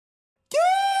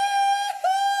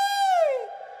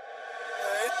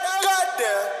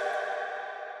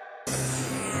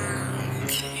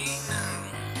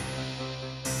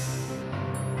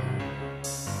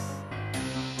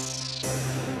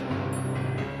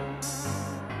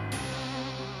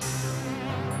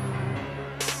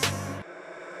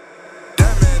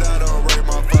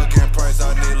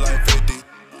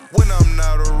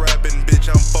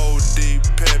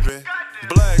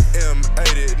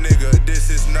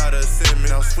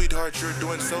sweetheart, you're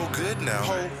doing so good now.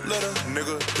 Whole little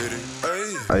nigga did it.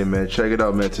 Hey man, check it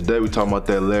out, man. Today we talking about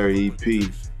that Larry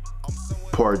EP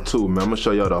part 2, man. I'm gonna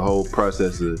show y'all the whole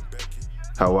process of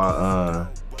how I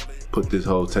put this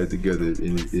whole tape together.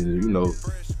 And you know,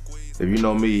 if you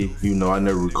know me, you know I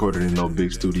never recorded in no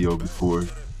big studio before.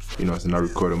 You know, I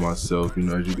recorded myself. You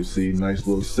know, as you can see, nice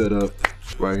little setup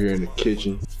right here in the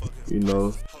kitchen. You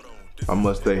know, I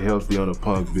must stay healthy on the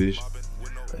punk, bitch.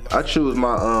 I choose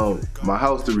my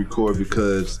house to record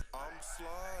because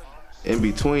in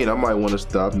between I might want to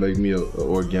stop, make me a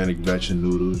organic batch of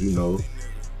noodles. You know,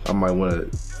 I might want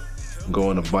to go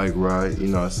on a bike ride. You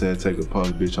know what I'm saying? Take a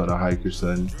punk bitch on a hike or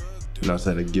something. You know what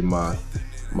I'm saying? To get my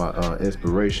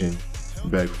inspiration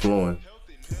back flowing.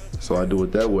 So I do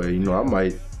it that way. You know, I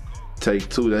might take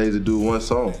 2 days to do one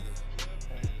song.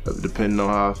 Depending on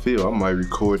how I feel, I might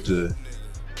record the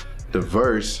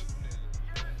verse,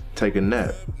 take a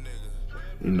nap.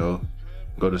 You know,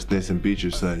 go to Stinson Beach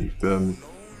or something, you feel me?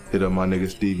 Hit up my nigga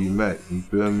Stevie Mac, you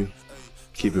feel me?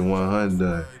 Keep it 100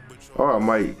 done. Or I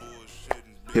might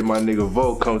hit my nigga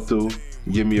Vogue, come through,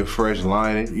 give me a fresh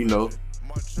lining, you know,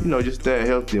 just staying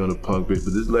healthy on the punk bitch.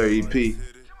 But this Larry EP,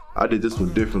 I did this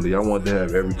one differently. I wanted to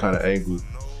have every kind of angle.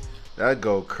 That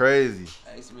go crazy.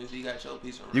 Hey Smith, you got your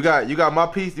piece on. You got my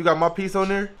piece. You got my piece on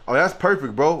there. Oh, that's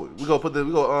perfect, bro. We gonna put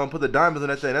the diamonds on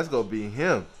that thing. That's gonna be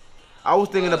him. I was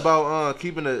thinking about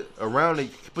keeping it around the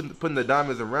putting the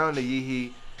diamonds around the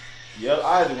yee. Yep,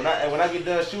 Isaac. When I get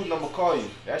done shooting, I'm gonna call you.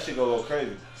 That shit go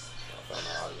crazy.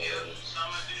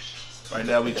 Right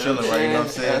now we chilling, right? You know what I'm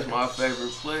saying? That's my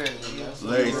favorite player.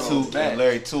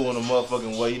 Larry 2 on the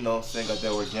motherfucking way. You know what I'm saying? Got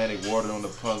that organic water on the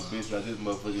punk bitch. Got this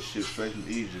motherfucking shit straight from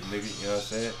Egypt, nigga. You know what I'm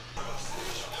saying?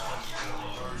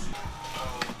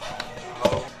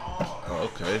 Oh,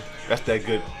 okay, that's that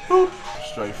good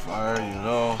straight fire, you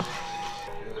know.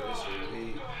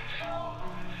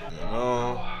 You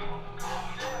know.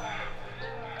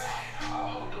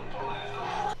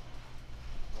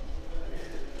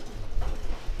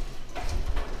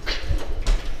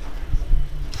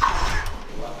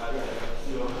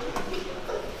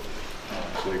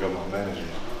 So you got my manager.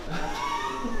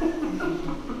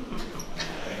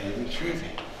 Hey, you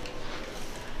tripping.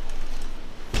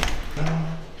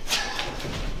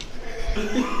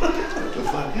 What the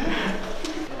fuck?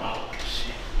 Oh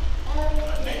shit.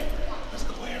 My neighbor. Let's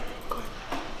go in real quick.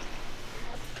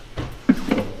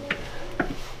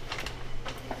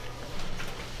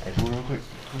 Hey, go real quick.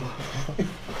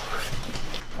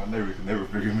 My neighbor can never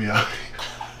figure me out.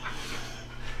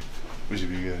 We should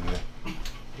be good in there.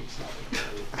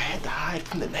 I had to hide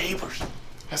from the neighbors.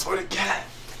 That's where the cat.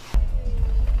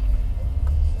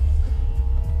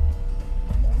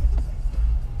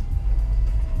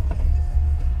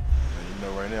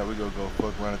 Right now we gonna go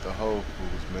fuck around at the Whole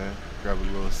Foods, man. Grab a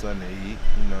little something to eat,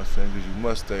 you know what I'm saying? Cause you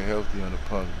must stay healthy on the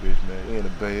punk, bitch, man. We in the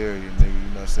Bay Area, nigga, you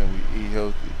know what I'm saying? We eat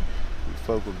healthy. We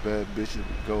fuck with bad bitches, we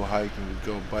go hiking, we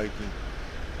go biking.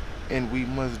 And we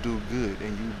must do good,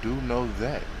 and you do know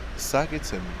that. Sock it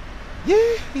to me.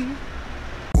 Yeah.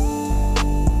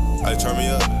 Hey, turn me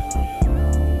up.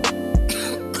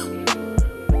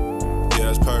 Yeah,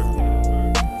 that's perfect.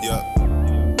 Yeah.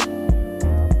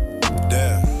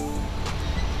 Damn.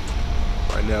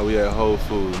 Right now we at Whole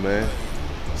Foods, man.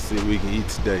 Let's see what we can eat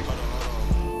today.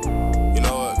 You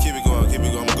know what? Keep it going. I'm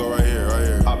gonna go right here.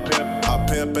 I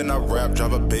pimp and I rap,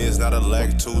 drive a Benz, not a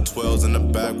lag, 2 12s in the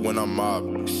back when I'm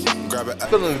mob. Grab it.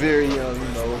 Feeling very, you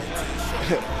know,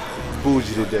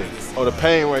 bougie today. Oh, the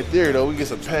pain right there, though. We get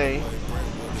some pain.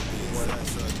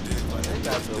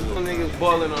 Niggas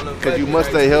balling on the Cause you must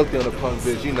stay healthy on the punk,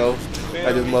 bitch. You know,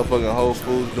 at this motherfucking Whole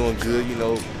Foods doing good. You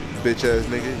know, bitch ass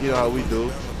nigga. You know how we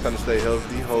do. Trying to stay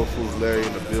healthy. Whole Foods Larry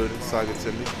in the building. Sock it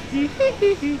to me. You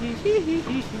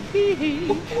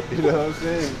know what I'm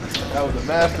saying? That was a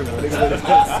master one.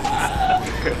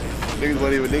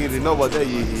 Niggas didn't know about that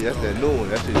yet. That's that new one.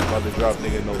 That shit about to drop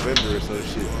nigga in November or some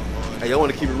shit. Hey, y'all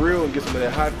want to keep it real and get some of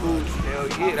that hot food? Hell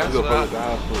yeah, that's what what the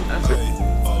hot food.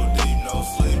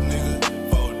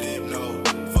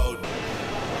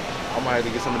 I might have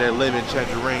to get some of that lemon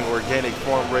tangerine organic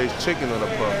farm-raised chicken on the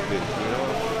pump, bitch, you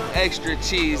know? Extra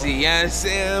cheesy, you know what I'm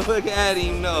saying? Look at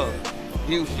him, no.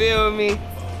 You feel me?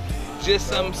 Just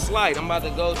something slight. I'm about to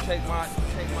go take my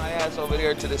ass over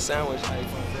there to the sandwich place.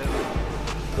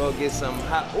 Go get some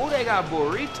hot. Oh, they got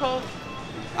burrito.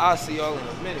 I'll see y'all in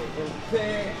a minute. You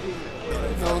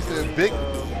know what I'm saying?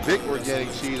 Big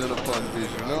organic cheese on the pump,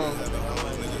 bitch, you know?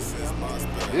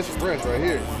 This fresh right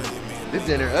here. This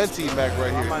dinner, Auntie Mac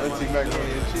right here. Auntie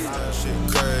macaroni and cheese.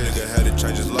 Nigga had to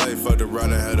change his life, fucked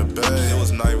around and had a bag. It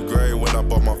was 9th grade when I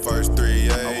bought my first 3A.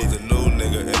 I was a new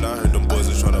nigga and I heard them boys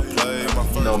was tryna play. My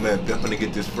know, man, definitely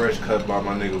get this fresh cut by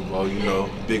my nigga Bo. You know,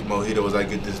 Big Mojito as I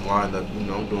get this lined up. You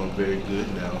know, I'm doing very good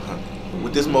now.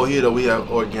 With this mojito, we have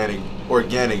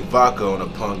organic vodka on the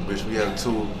punk, bitch. We have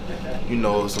two, you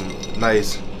know, some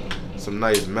nice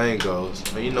mangoes.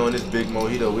 And you know, in this big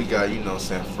mojito, we got, you know,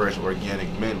 some fresh organic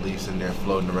mint leaves in there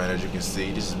floating around, as you can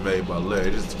see. This is made by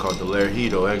Larry. This is called the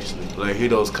Larryito, actually.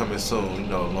 Larryito's coming soon, you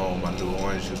know, along with my new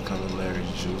orange juice coming, Larry's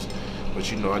juice. But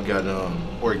you know, I got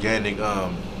organic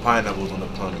pineapples on the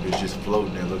punk, bitch, just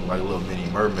floating there, looking like little mini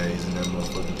mermaids, and that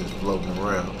motherfucker just floating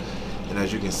around. And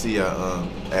as you can see, I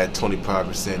add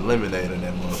 25% lemonade in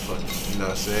that motherfucker. You know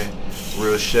what I'm saying?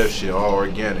 Real chef shit, all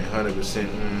organic, 100%.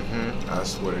 I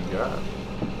swear to God.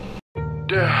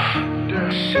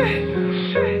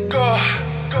 Shit. Go,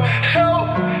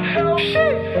 help,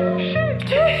 shit.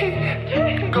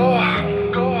 Go,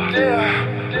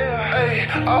 hey, I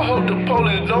hope the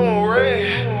police don't raid.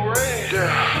 Shit.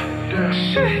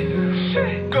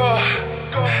 Go,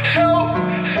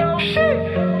 help, shit.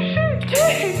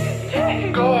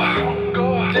 Go,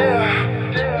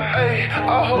 hey,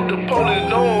 I hope the police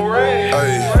don't raid.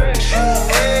 Hey,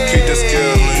 keep the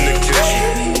scale in the kitchen,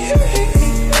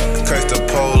 in case the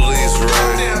police raid.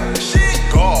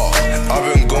 I've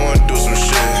been going through some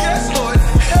shit.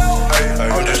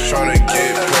 I'm just trying to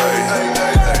get paid.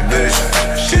 Bitch,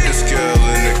 keep the scale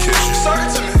in the kitchen.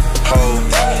 Ho,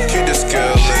 keep the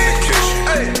scale in the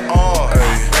kitchen.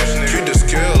 Keep the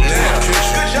scale in the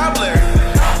kitchen.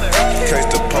 In case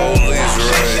the police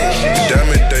raid. Damn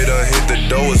it, they done hit the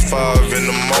door, it's 5 in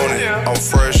the morning. I'm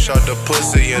fresh out the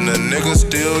pussy and the nigga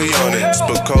still yawning.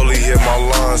 Spicoli hit my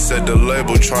line, said the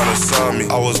label tryna sign me.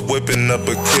 I was whipping up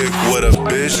a kick with a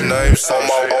bitch named Sam. On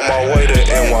my way to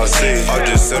NYC, I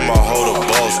just sent my hoe to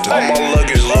Boston. On my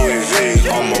luggage Louis V,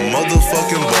 I'm a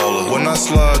motherfucking baller. When I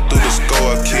slide through the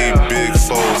score, I keep big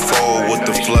 4-4 with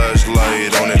the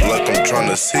flashlight on it like I'm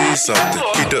tryna see something.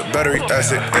 Keep the battery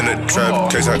acid in the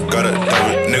trap, case I got a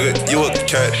diamond. Nigga, you a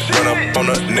cat, run up on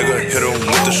a nigga, hit him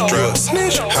with the strip.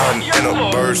 Snitch, hiding in a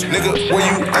burst, nigga, where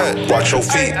you at? Watch your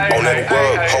feet on that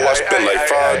rug, ho, I spent like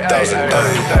 5,000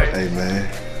 days. Hey, man.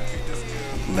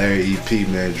 Larry EP,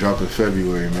 man, dropped in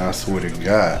February, man. I swear to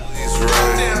God.